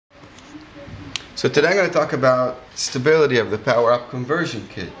So today I'm going to talk about stability of the POWERUP conversion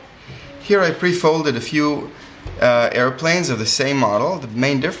kit. Here I pre-folded a few airplanes of the same model. The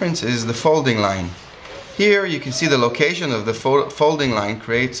main difference is the folding line. Here you can see the location of the folding line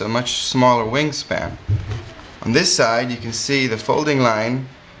creates a much smaller wingspan. On this side you can see the folding line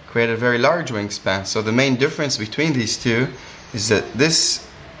created a very large wingspan. So the main difference between these two is that this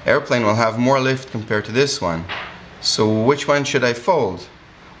airplane will have more lift compared to this one. So which one should I fold?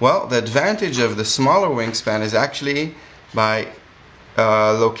 Well, the advantage of the smaller wingspan is actually by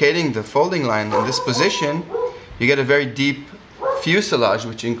locating the folding line in this position, you get a very deep fuselage,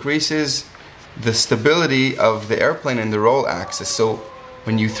 which increases the stability of the airplane in the roll axis. So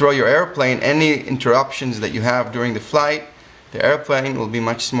when you throw your airplane, any interruptions that you have during the flight, the airplane will be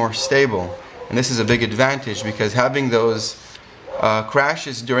much more stable. And this is a big advantage because having those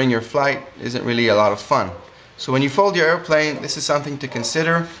crashes during your flight isn't really a lot of fun. So when you fold your airplane, this is something to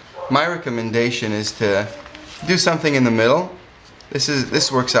consider. My recommendation is to do something in the middle.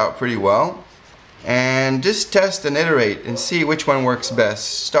 This works out pretty well. And just test and iterate and see which one works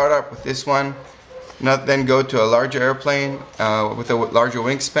best. Start up with this one, then go to a larger airplane with a larger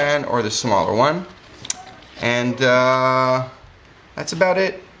wingspan or the smaller one. And that's about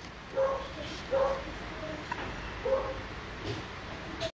it.